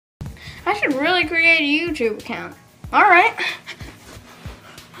I should really create a YouTube account. Alright.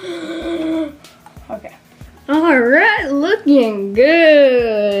 Okay. Alright, looking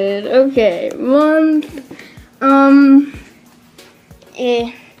good. Okay, month.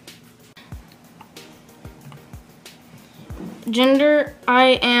 Gender,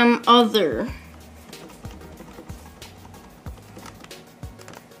 I am other.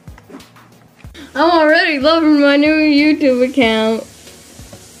 I'm already loving my new YouTube account.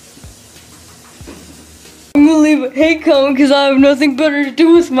 I'm gonna leave a hate comment because I have nothing better to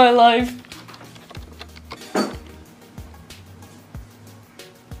do with my life.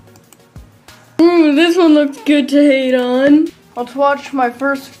 Ooh, this one looks good to hate on. Let's watch my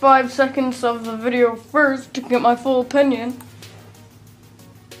first 5 seconds of the video first to get my full opinion.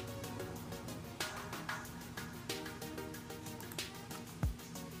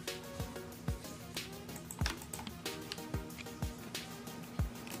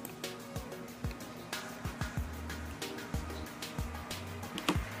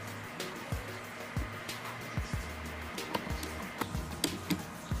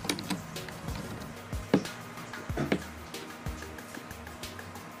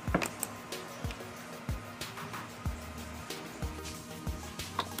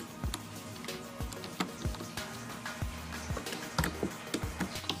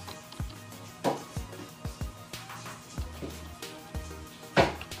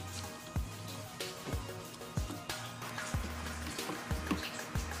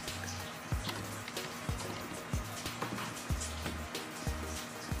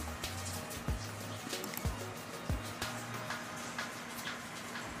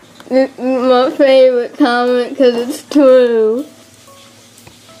 This is my favorite comment because it's true.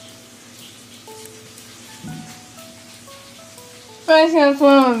 I just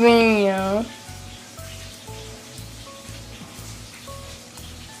want a video.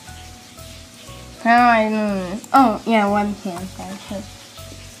 How do I do this? Oh, yeah, webcam.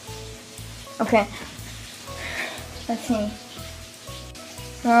 Okay. Let's see.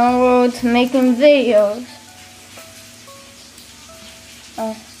 Now to making videos.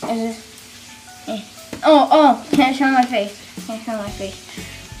 Can't show my face.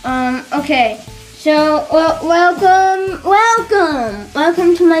 Okay. So, welcome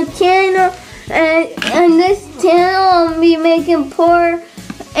to my channel. And this channel, I'll be making poor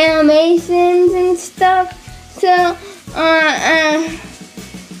animations and stuff. So,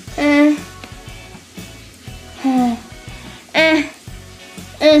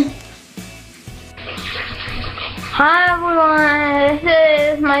 Hi everyone,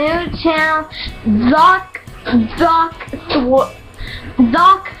 this is my new channel,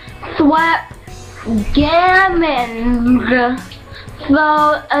 Sweat Gaming. So,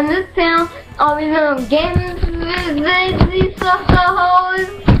 on this channel, I'll be doing games with stuff,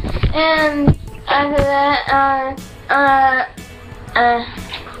 and after that,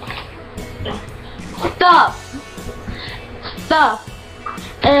 stuff,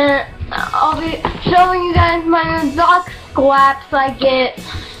 and I'll be showing you guys my new dock squaps I get,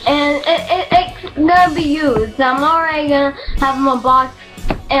 and it's gonna be used. I'm already gonna have my box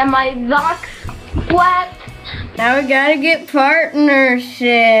and my dock squaps. Now we gotta get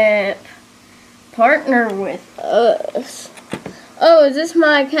partnership. Partner with us. Oh, is this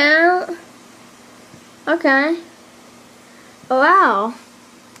my account? Okay. Oh, wow.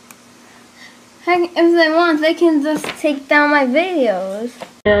 Heck, if they want, they can just take down my videos.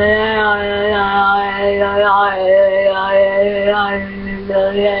 Get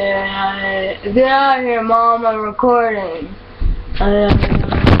out of here, Mom, I'm recording. Oh,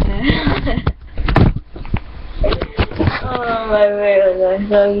 my videos are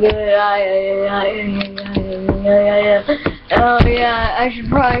so good. Oh, yeah, I should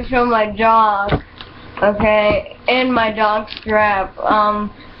probably show my dog. Okay, and my dog strap.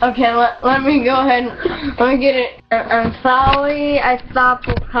 Okay, let me go ahead and let me get it. I'm sorry I stopped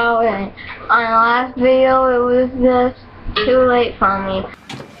recording. On the last video, it was just too late for me.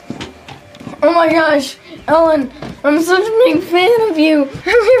 Oh my gosh, Ellen, I'm such a big fan of you.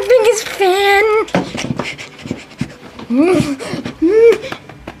 I'm your biggest fan.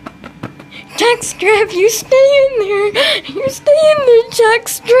 Jackstrap, you stay in there. You stay in there,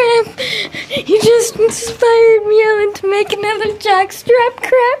 Jackstrap. You just inspired me, Ellen, to make another Jackstrap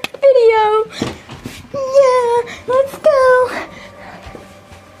crap video. Yeah, let's go.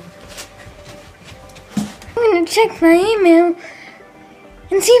 I'm gonna check my email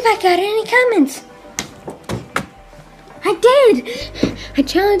and see if I got any comments. I did. I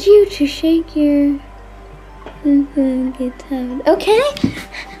challenge you to shake your... get tired. Okay,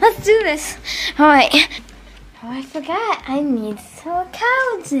 let's do this. Alright. Oh, I forgot. I need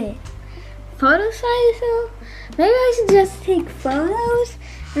psychology. photo slideshow? Maybe I should just take photos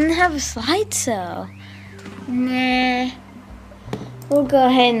and have a slideshow. Nah. We'll go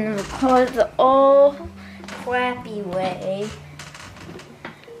ahead and record the old crappy way.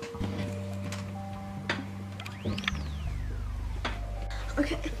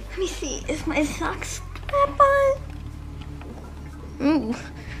 Okay, let me see. Is my socks strap on? Ooh.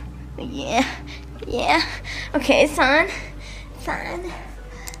 Yeah. Yeah. Okay, it's on. It's on.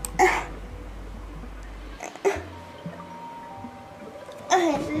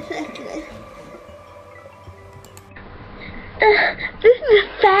 This is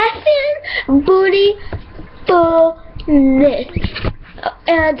fashion booty for this.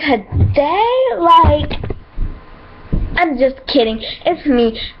 And today, like, I'm just kidding. It's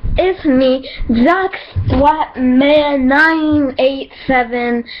me,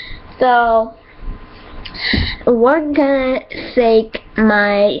 joshuabump9123. So we're gonna fake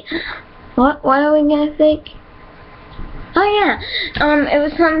my what are we gonna fake? Oh yeah, it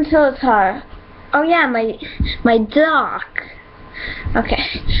was something to the car. Oh yeah, my dog. Okay,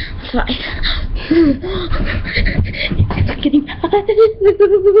 sorry. It's getting hot.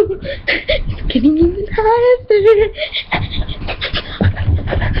 It's getting even hotter.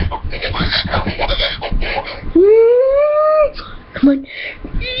 Come on.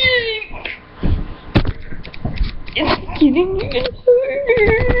 It's getting even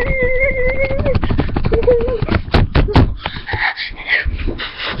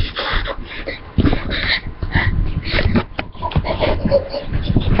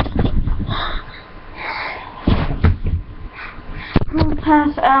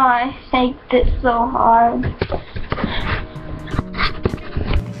Pass out, I faked it so hard.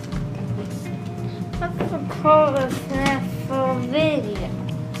 Let's record a snaffle video.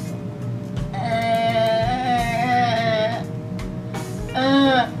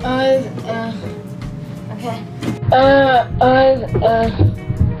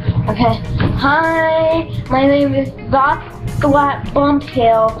 Okay. Hi, my name is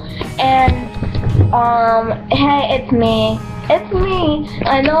joshuabump9123, and hey, it's me. It's me.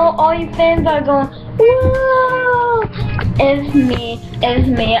 I know all you fans are going, whoa! It's me. It's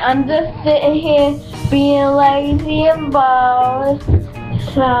me. I'm just sitting here being lazy and bored.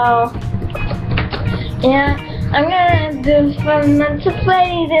 So, yeah, I'm gonna do some mental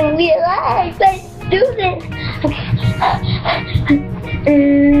plays in real life. Let's do this.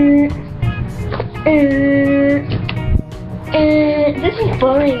 This is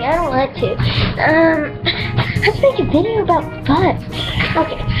boring. I don't want to. Let's make a video about fudge.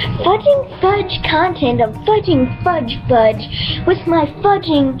 Okay, fudging fudge content of fudging fudge with my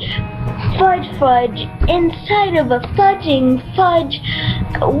fudging fudge inside of a fudging fudge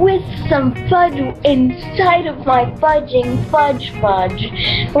with some fudge inside of my fudging fudge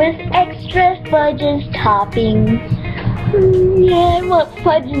with extra fudge as topping. Yeah, I want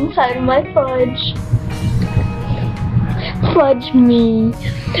fudge inside of my fudge. Fudge me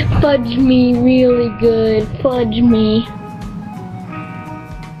really good, fudge me.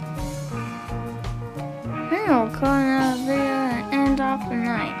 I'll call another video and end off the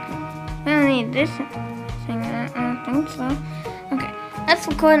night. I don't need this thing, I don't think so. Okay, let's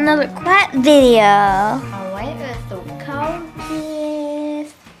record another clap video. Alright, let's record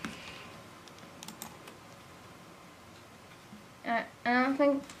this.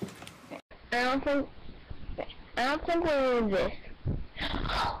 I don't think we need this.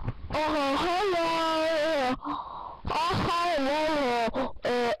 Oh, hello. Oh, hello.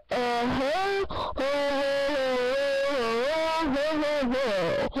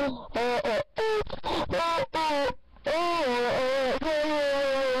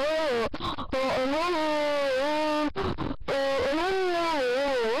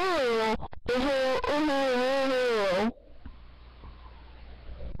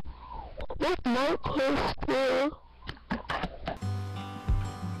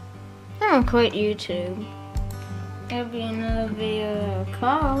 I don't quit YouTube. There'll be another video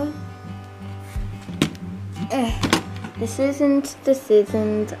called This isn't.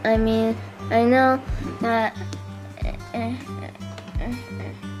 I mean, I know that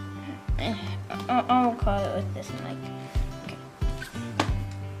I'll call it with this mic. Okay.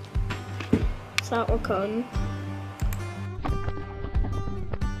 Stop recording.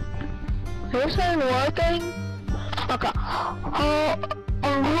 This ain't working? Okay.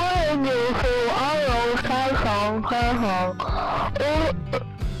 I'm playing you through audio Samsung Samsung.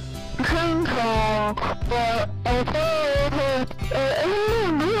 But I thought it's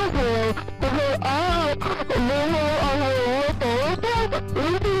beautiful because I live on the water.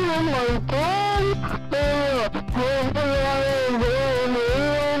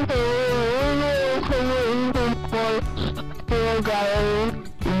 video going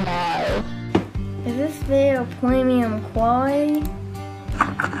live. Is this video premium quality?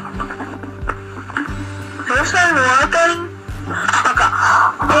 This ain't working?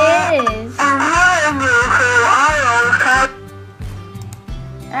 It is. I'm hearing you through audio.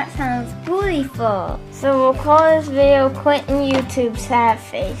 That sounds beautiful. So we'll call this video Quentin YouTube Sad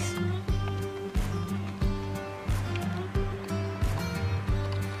Face.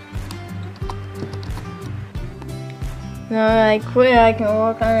 Now I quit, I can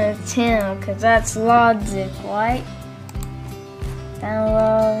work on his channel, because that's logic, right?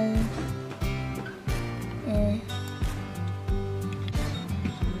 Download. Yeah.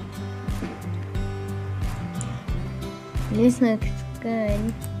 This looks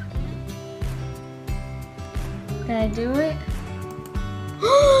good. Can I do it?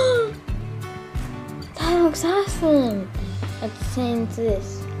 That looks awesome! Let's change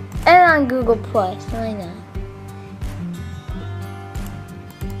this. And on Google Plus, why not?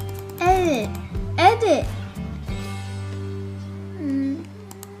 Edit! Edit!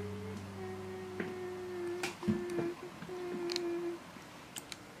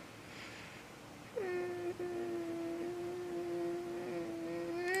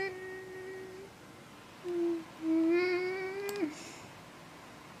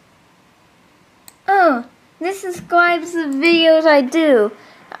 Oh, this describes the videos I do.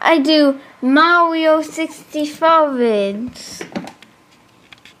 I do Mario 64 vids.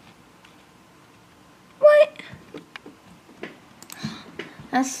 What?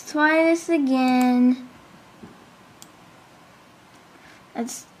 Let's try this again.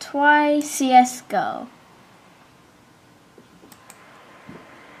 Let's try CSGO.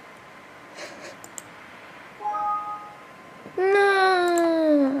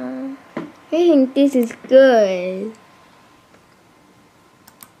 No. I think this is good.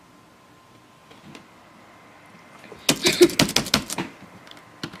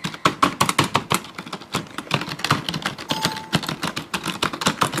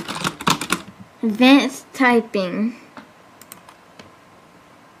 Advanced typing.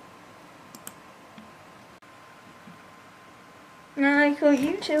 Now I call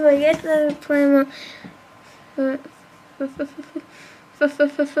YouTube, I guess that's a promo.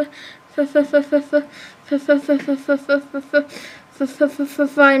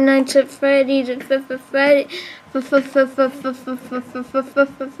 5 Nights at Freddy's, Fudging for Freddy, Fudging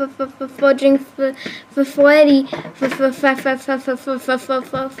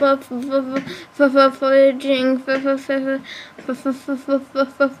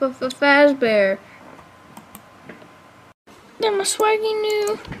Fazbear. Am I swagging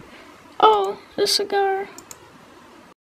new? Oh, the cigar.